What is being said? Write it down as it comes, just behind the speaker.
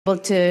able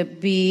to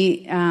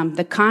be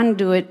the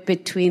conduit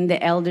between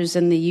the elders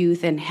and the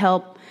youth and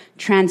help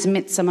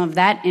transmit some of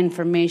that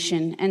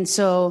information. And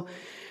so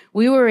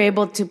we were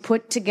able to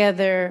put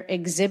together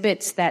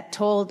exhibits that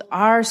told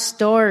our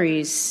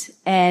stories.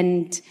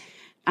 And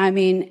I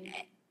mean,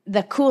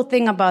 the cool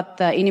thing about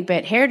the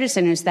Inupiat Heritage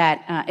Center is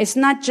that it's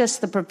not just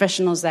the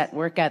professionals that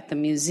work at the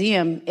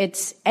museum.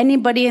 It's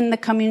anybody in the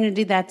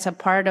community that's a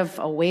part of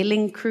a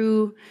whaling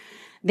crew.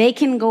 They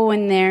can go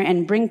in there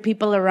and bring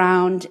people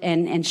around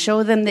and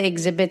show them the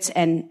exhibits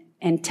and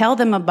tell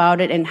them about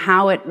it and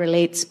how it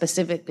relates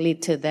specifically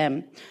to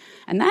them.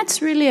 And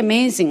that's really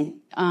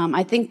amazing.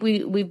 I think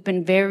we've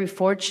been very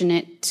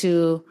fortunate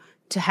to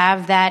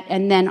have that,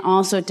 and then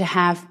also to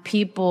have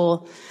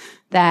people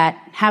that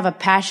have a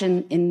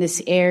passion in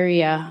this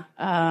area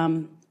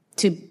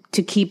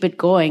to keep it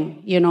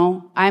going. You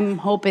know, I'm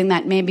hoping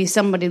that maybe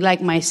somebody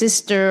like my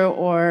sister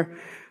or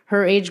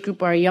her age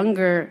group or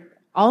younger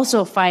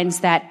also finds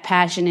that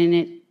passion in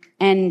it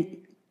and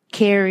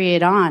carry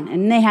it on,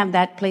 and they have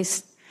that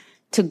place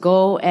to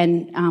go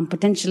and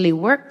potentially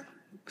work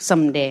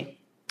someday.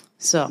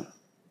 So,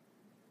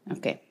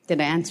 okay,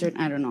 did I answer it?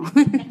 I don't know.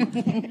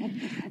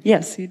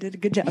 Yes, you did a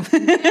good job.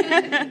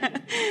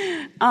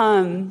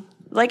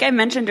 Like I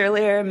mentioned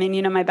earlier, I mean,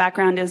 you know, my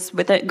background is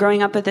with it,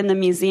 growing up within the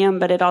museum,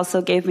 but it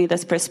also gave me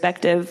this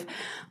perspective.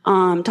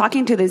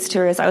 Talking to these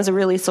tourists, I was a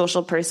really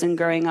social person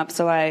growing up,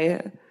 so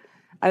I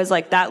was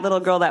like that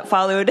little girl that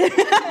followed.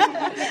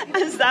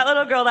 I was that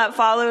little girl that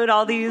followed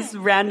all these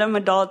random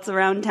adults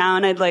around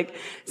town. I'd like,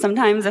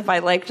 sometimes if I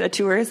liked a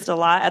tourist a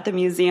lot at the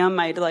museum,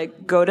 I'd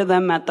like go to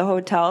them at the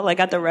hotel, like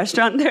at the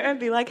restaurant there, and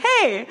be like,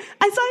 hey,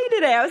 I saw you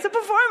today. I was a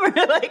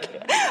performer.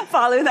 Like,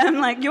 follow them.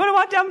 Like, you want to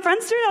walk down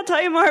Front Street? I'll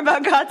tell you more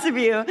about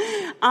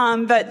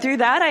Kotzebue. But through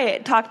that, I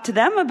talked to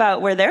them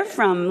about where they're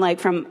from, like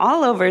from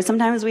all over.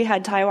 Sometimes we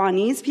had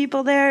Taiwanese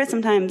people there.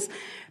 Sometimes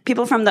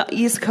people from the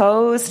East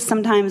Coast,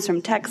 sometimes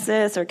from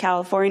Texas or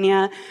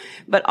California.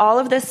 But all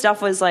of this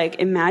stuff was like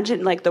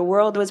like the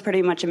world was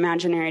pretty much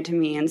imaginary to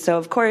me. And so,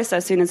 of course,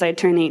 as soon as I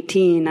turned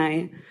 18,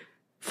 I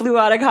flew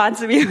out of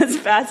Kotzebue as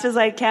fast as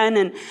I can.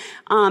 And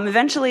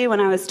eventually, when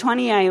I was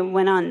 20, I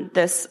went on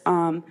this,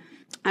 I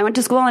went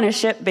to school on a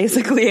ship,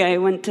 basically. I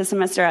went to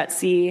semester at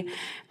sea.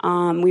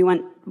 I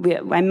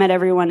met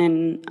everyone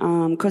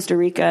in Costa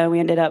Rica. We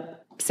ended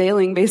up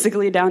sailing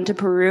basically down to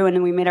Peru, and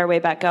then we made our way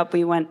back up.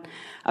 We went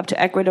up to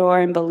Ecuador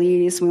and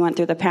Belize. We went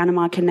through the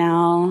Panama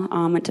Canal,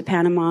 went to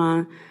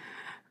Panama,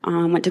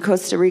 went to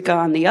Costa Rica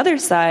on the other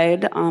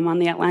side, on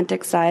the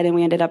Atlantic side, and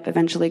we ended up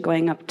eventually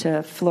going up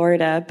to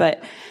Florida.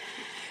 But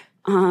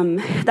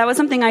that was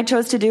something I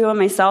chose to do on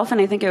myself,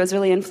 and I think it was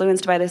really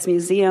influenced by this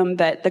museum.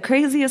 But the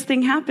craziest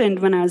thing happened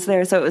when I was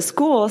there. So it was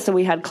school, so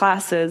we had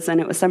classes,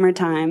 and it was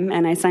summertime,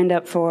 and I signed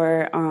up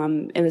for,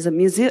 it was a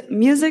music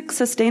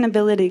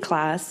sustainability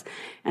class,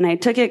 and I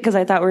took it because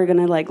I thought we were going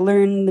to like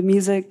learn the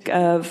music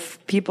of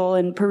people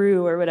in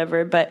Peru or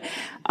whatever. But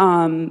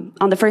on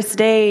the first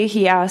day,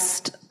 he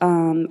asked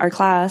our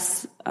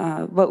class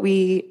what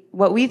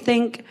we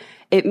think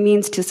it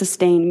means to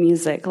sustain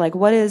music. Like,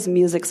 what is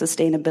music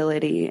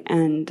sustainability?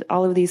 And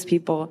all of these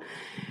people,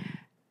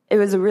 it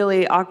was a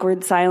really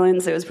awkward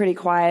silence. It was pretty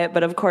quiet,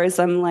 but of course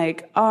I'm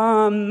like,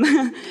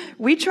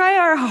 we try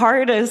our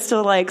hardest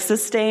to like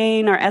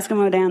sustain our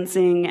Eskimo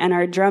dancing and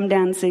our drum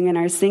dancing and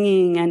our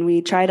singing, and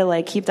we try to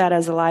like keep that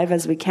as alive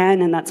as we can,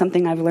 and that's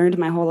something I've learned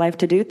my whole life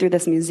to do through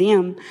this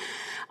museum.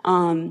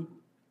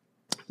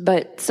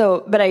 But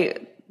I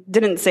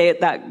didn't say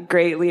it that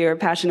greatly or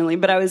passionately,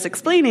 but I was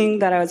explaining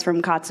that I was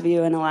from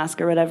Kotzebue in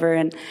Alaska or whatever,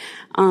 and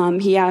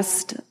he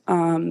asked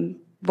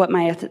what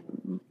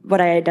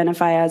I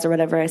identify as or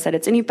whatever. I said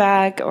it's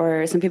Inupiaq,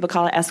 or some people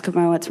call it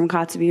Eskimo. It's from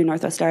Kotzebue,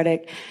 Northwest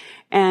Arctic.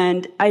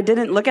 And I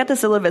didn't look at the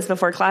syllabus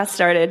before class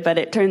started, but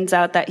it turns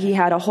out that he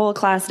had a whole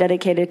class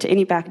dedicated to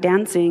Inupiaq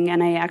dancing,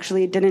 and I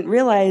actually didn't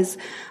realize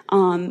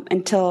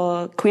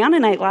until Quiana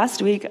night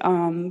last week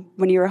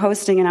when you were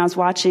hosting and I was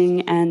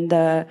watching, and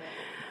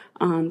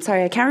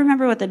sorry, I can't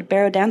remember what the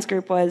Barrow dance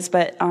group was,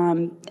 but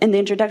in the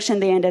introduction,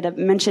 they ended up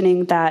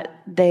mentioning that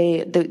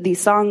these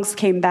songs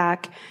came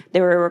back.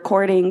 They were a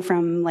recording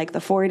from like the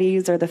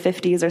 40s or the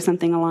 50s or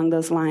something along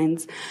those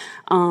lines.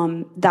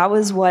 That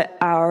was what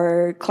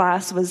our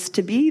class was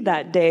to be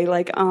that day,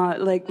 like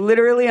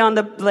literally on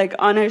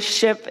a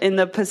ship in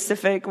the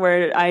Pacific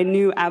where I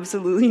knew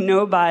absolutely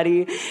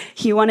nobody.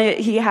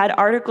 He had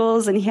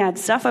articles and he had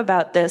stuff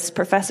about this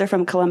professor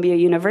from Columbia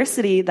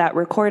University that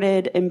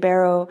recorded in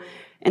Barrow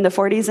in the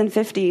 40s and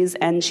 50s,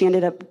 and she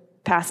ended up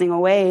passing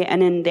away.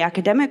 And in the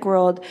academic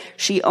world,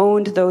 she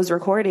owned those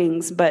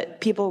recordings,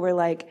 but people were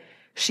like,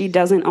 she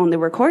doesn't own the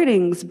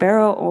recordings.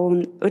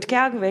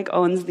 Utqiagvik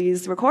owns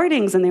these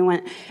recordings.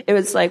 And it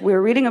was like, we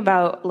were reading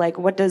about like,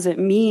 what does it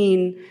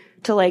mean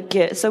to like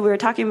so we were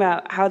talking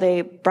about how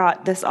they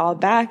brought this all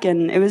back,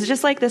 and it was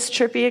just like this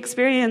trippy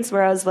experience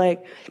where I was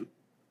like,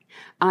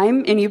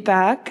 I'm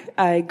Inupiaq.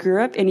 I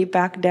grew up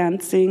Inupiaq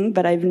dancing,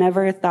 but I've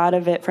never thought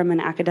of it from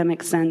an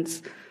academic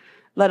sense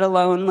let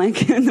alone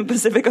like in the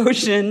Pacific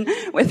Ocean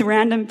with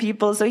random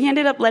people. So he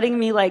ended up letting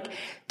me like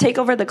take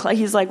over the class.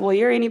 He's like, well,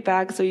 you're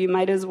ANIPAC, so you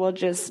might as well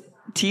just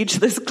teach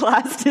this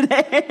class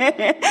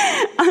today.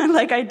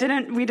 Like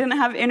we didn't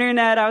have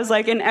internet. I was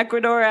like in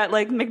Ecuador at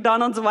like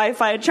McDonald's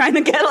Wi-Fi trying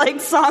to get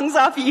like songs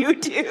off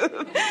YouTube.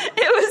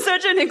 It was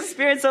such an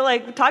experience. So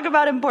like talk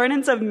about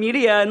importance of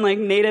media and like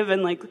native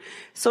and like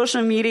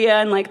social media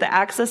and like the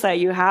access that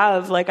you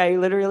have. Like I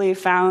literally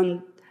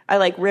I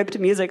like ripped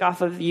music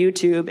off of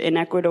YouTube in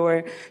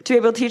Ecuador to be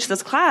able to teach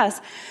this class.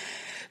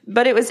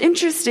 But it was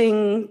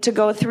interesting to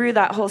go through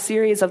that whole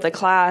series of the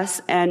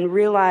class and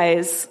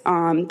realize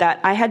that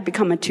I had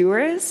become a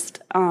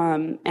tourist,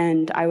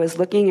 and I was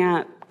looking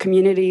at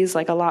communities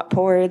like a lot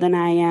poorer than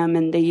I am,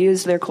 and they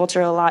used their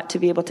culture a lot to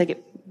be able to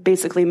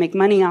basically make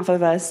money off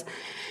of us.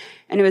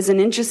 And it was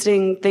an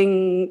interesting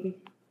thing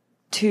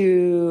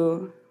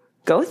to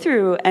go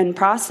through and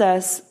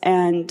process.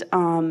 And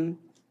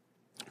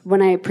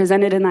when I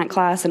presented in that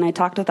class and I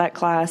talked with that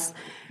class,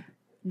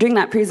 during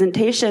that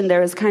presentation, there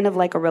was kind of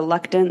like a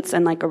reluctance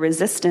and like a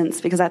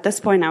resistance, because at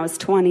this point I was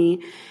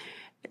 20.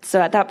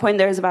 So at that point,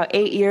 there was about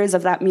 8 years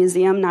of that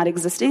museum not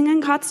existing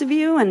in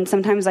Kotzebue. And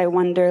sometimes I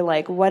wonder,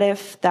 like, what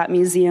if that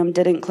museum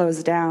didn't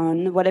close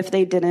down? What if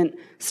they didn't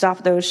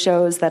stop those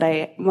shows that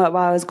while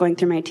I was going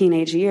through my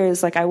teenage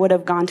years, like I would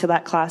have gone to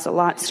that class a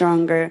lot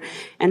stronger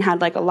and had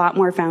like a lot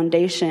more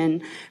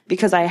foundation,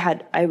 because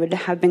I would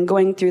have been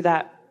going through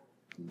that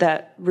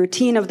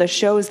routine of the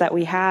shows that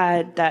we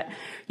had that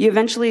you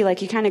eventually,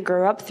 like, you kind of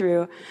grow up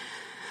through.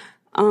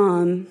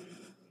 And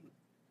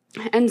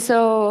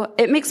so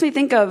it makes me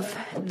think of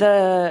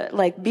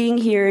being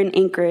here in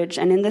Anchorage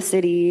and in the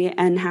city,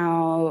 and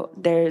how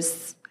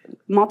there's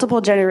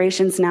multiple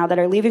generations now that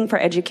are leaving for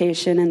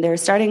education, and they're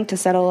starting to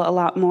settle a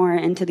lot more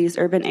into these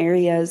urban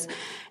areas.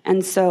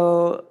 And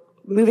so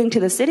moving to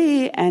the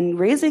city and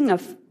raising a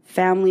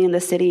family in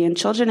the city and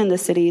children in the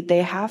city,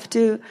 they have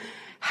to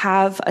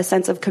have a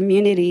sense of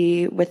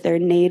community with their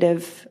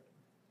native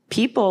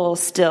people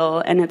still.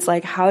 And it's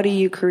like, how do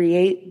you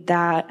create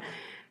that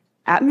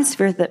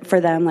atmosphere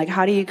for them? Like,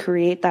 how do you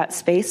create that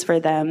space for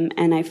them?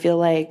 And I feel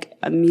like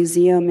a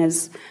museum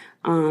is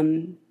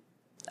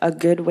a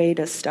good way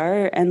to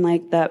start, and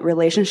like that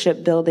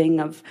relationship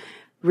building of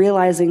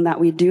realizing that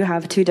we do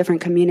have two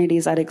different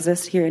communities that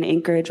exist here in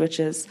Anchorage, which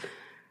is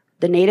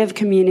the native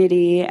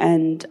community,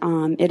 and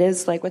it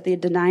is like with the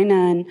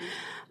Dena'ina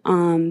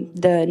and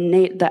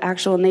the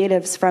actual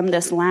natives from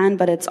this land,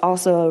 but it's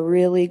also a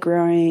really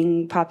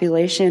growing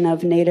population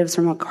of natives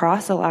from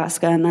across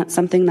Alaska, and that's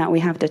something that we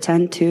have to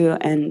tend to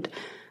and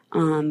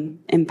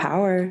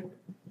empower.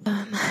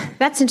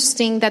 That's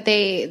interesting that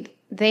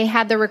they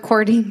had the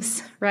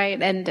recordings,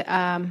 right?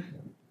 And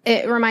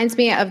it reminds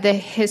me of the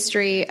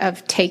history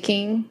of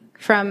taking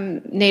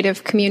from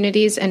native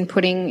communities and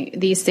putting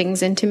these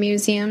things into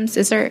museums.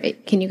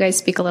 Can you guys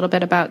speak a little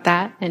bit about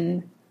that?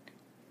 And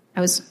I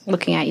was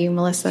looking at you,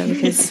 Melissa,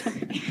 because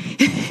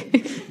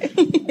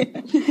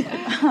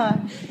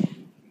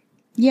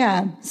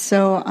yeah.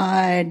 So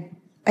I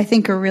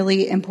think a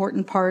really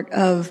important part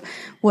of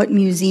what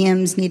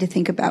museums need to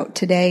think about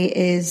today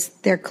is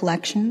their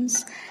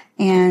collections,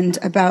 and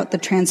about the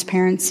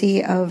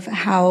transparency of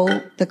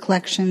how the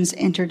collections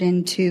entered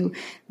into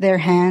their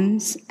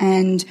hands,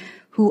 and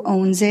who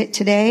owns it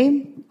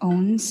today,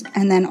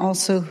 and then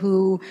also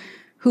who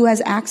has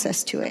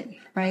access to it.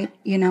 Right.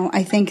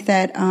 I think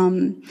that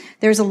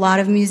there's a lot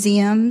of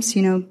museums,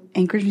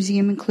 Anchorage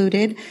Museum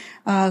included,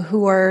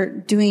 who are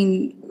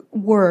doing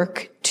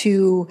work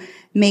to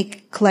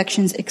make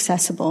collections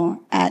accessible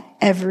at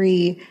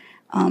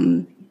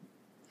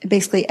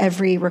basically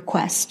every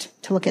request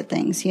to look at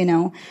things,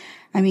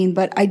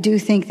 but I do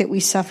think that we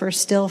suffer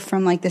still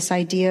from like this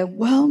idea,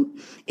 well,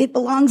 it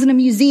belongs in a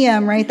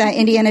museum, right? That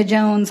Indiana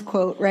Jones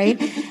quote, right?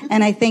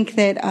 And I think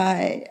that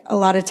a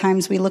lot of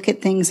times we look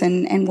at things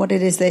and what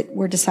it is that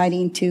we're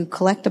deciding to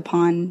collect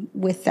upon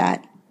with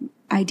that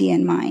idea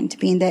in mind,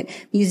 being that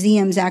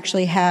museums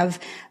actually have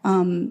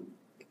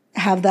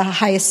the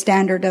highest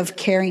standard of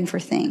caring for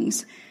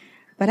things.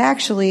 But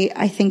actually,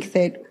 I think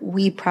that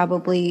we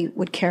probably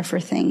would care for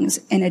things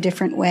in a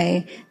different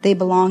way. They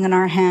belong in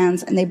our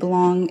hands, and they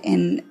belong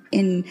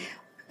in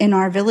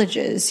our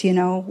villages,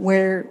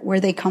 where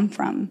they come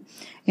from.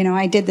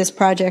 I did this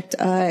project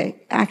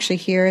actually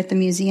here at the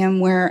museum,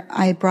 where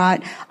I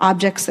brought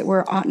objects that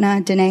were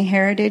Ahtna Dene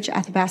heritage,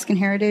 Athabascan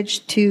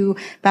heritage,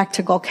 back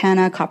to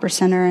Gulkana, Copper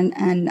Center,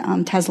 and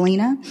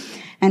Tazlina,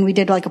 and we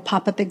did like a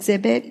pop-up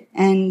exhibit,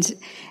 and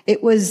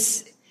it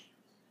was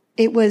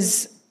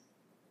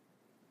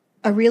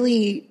a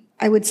really,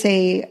 I would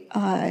say,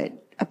 a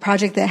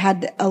project that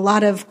had a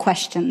lot of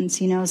questions.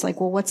 It's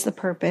like, well, what's the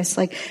purpose?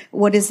 Like,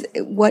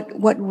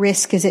 what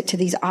risk is it to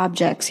these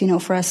objects,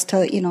 for us to,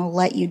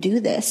 let you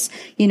do this,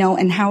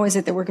 and how is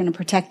it that we're going to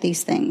protect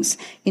these things?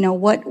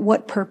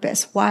 What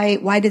purpose?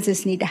 Why does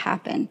this need to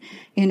happen?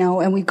 you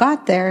know, and we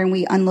got there and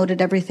we unloaded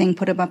everything,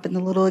 put them up in the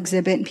little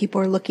exhibit, and people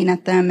are looking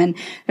at them. And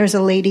there's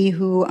a lady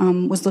who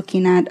was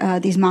looking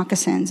at these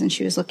moccasins, and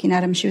she was looking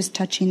at them, she was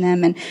touching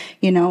them, and,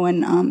 you know,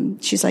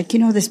 and she's like, you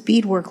know, this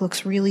beadwork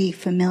looks really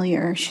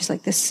familiar. She's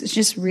like, this is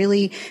just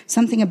really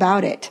something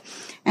about it.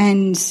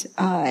 And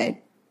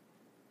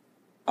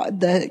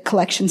the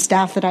collection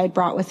staff that I had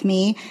brought with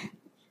me,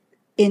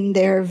 in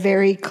their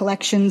very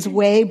collections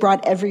way,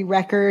 brought every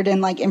record and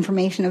like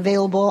information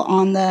available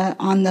on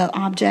the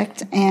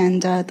object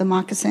and the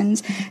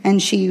moccasins.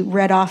 And she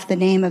read off the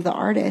name of the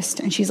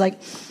artist, and she's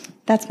like,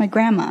 "That's my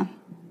grandma,"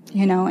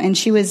 you know. And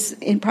she was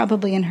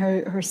probably in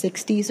her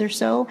 60s or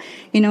so,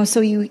 you know. So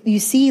you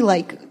see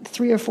like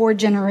 3 or 4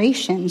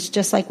 generations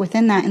just like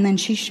within that. And then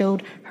she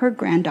showed her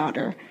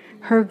granddaughter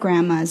her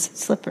grandma's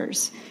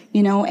slippers,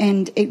 you know.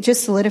 And it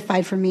just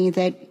solidified for me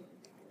that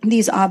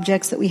these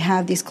objects that we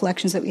have, these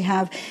collections that we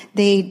have,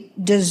 they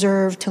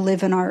deserve to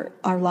live in our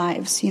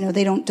lives. You know,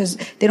 they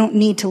don't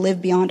need to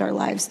live beyond our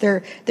lives.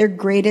 Their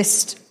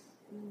greatest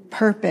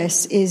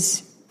purpose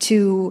is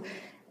to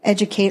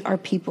educate our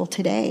people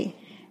today,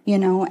 you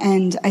know.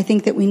 And I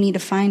think that we need to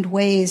find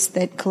ways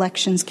that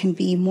collections can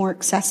be more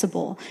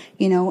accessible,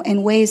 you know,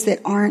 and ways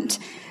that aren't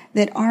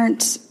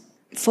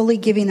fully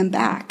giving them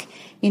back.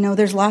 You know,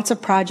 there's lots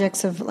of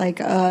projects of like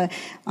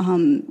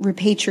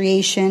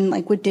repatriation,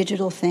 like with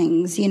digital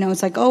things. You know,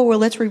 it's like, oh, well,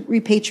 let's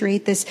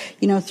repatriate this,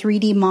 you know,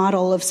 3D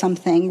model of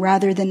something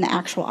rather than the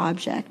actual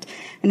object.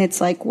 And it's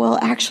like, well,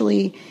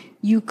 actually,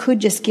 you could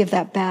just give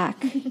that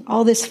back.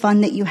 All this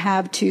funds you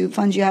have to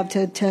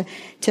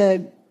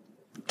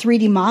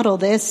 3D model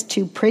this,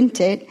 to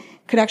print it,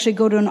 could actually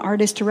go to an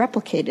artist to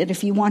replicate it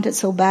if you want it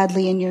so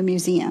badly in your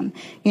museum.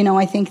 You know,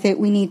 I think that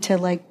we need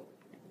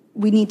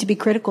to be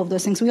critical of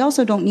those things. We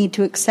also don't need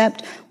to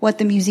accept what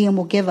the museum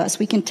will give us.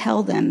 We can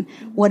tell them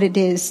what it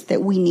is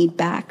that we need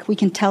back. We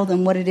can tell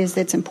them what it is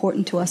that's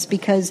important to us,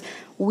 because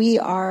we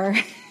are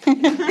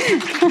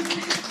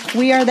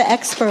we are the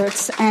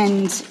experts,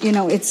 and, you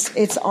know,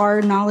 it's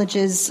our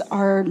knowledges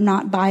are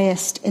not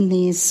biased in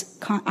these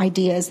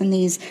ideas and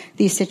these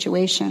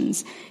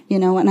situations, you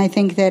know. And I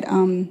think that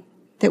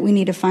that we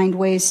need to find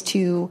ways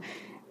to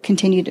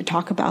continue to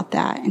talk about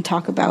that and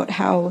talk about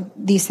how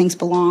these things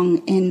belong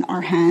in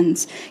our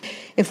hands.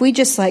 If we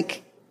just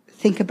like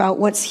think about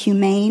what's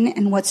humane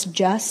and what's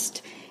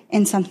just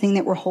in something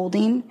that we're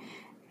holding,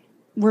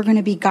 we're going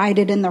to be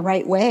guided in the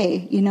right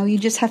way. You know, you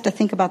just have to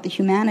think about the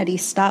humanity.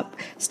 Stop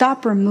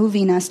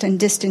removing us and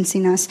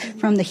distancing us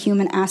from the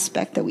human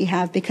aspect that we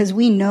have, because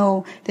we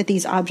know that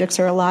these objects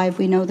are alive.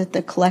 We know that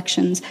the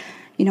collections,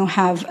 you know,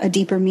 have a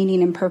deeper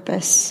meaning and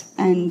purpose.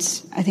 And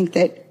I think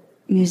that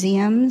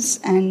museums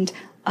and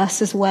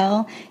us as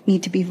well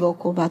need to be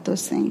vocal about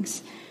those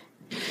things.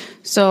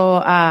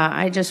 So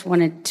I just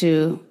wanted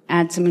to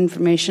add some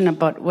information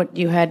about what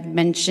you had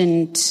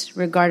mentioned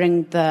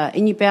regarding the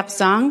Iñupiaq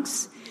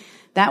songs.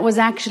 That was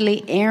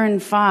actually Aaron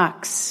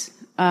Fox,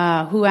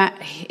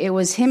 it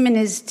was him and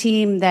his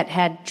team that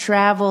had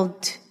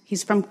traveled,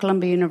 he's from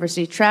Columbia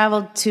University,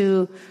 traveled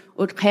to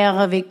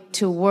Utqiagvik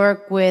to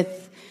work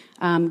with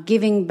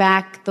giving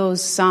back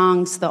those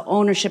songs, the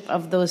ownership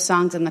of those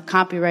songs and the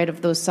copyright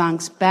of those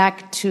songs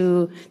back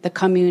to the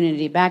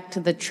community, back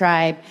to the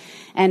tribe.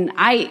 And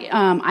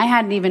I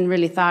hadn't even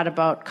really thought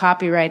about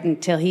copyright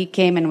until he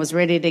came and was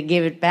ready to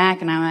give it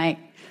back. And I'm like,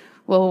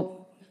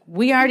 well,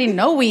 we already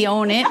know we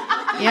own it,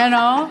 you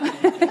know?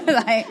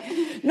 Like,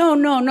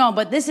 no,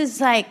 but this is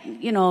like,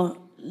 you know,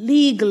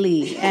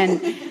 legally.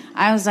 And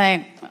I was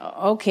like,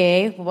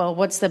 okay, well,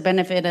 what's the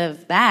benefit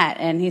of that?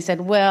 And he said,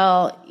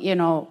 well, you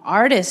know,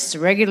 artists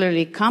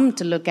regularly come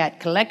to look at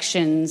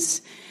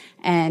collections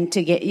and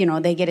to get, you know,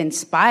 they get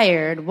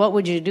inspired. What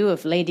would you do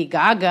if Lady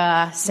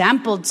Gaga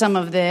sampled some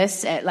of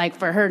this like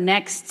for her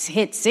next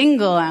hit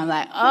single? And I'm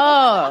like,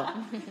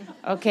 oh,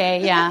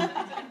 okay, yeah,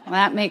 well,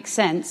 that makes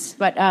sense.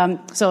 But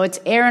so it's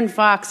Aaron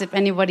Fox, if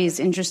anybody's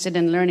interested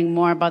in learning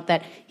more about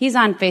that. He's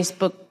on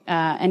Facebook,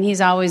 and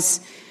he's always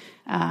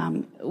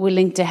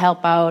willing to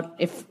help out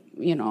if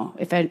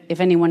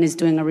anyone is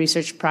doing a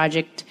research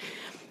project.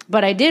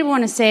 But I did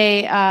want to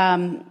say,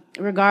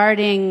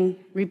 regarding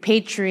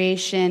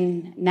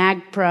repatriation,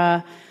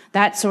 NAGPRA,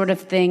 that sort of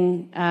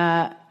thing,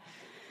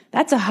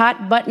 that's a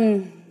hot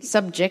button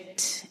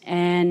subject,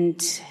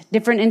 and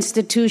different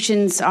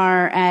institutions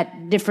are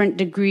at different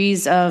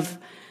degrees of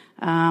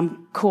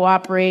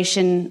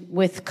cooperation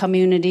with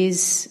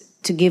communities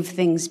to give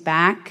things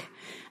back.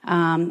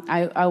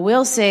 I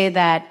will say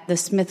that the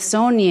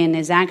Smithsonian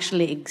is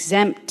actually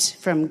exempt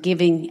from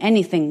giving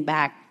anything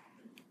back.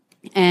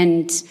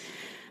 And,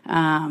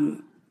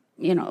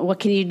 what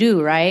can you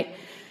do, right?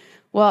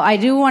 Well, I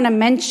do want to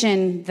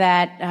mention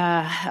that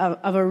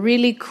of a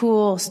really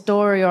cool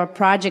story or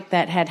project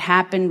that had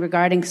happened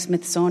regarding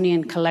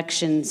Smithsonian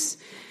collections.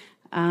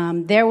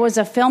 There was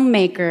a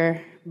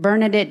filmmaker,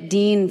 Bernadette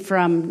Dean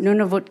from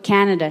Nunavut,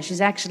 Canada.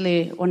 She's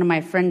actually one of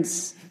my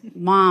friend's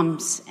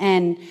moms.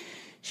 And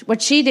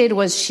what she did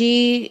was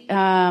she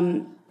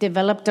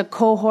developed a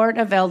cohort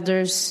of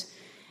elders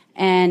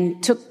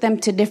and took them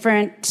to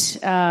different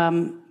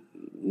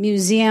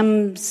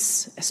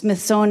museums,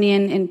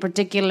 Smithsonian in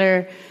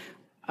particular,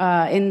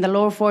 in the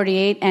lower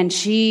 48, and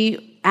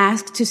she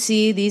asked to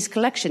see these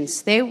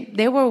collections. They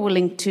were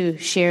willing to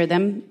share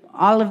them,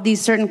 all of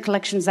these certain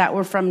collections that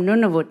were from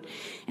Nunavut.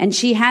 And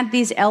she had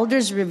these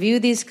elders review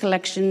these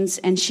collections,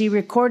 and she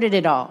recorded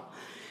it all.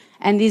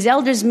 And these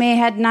elders may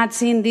had not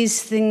seen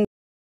these things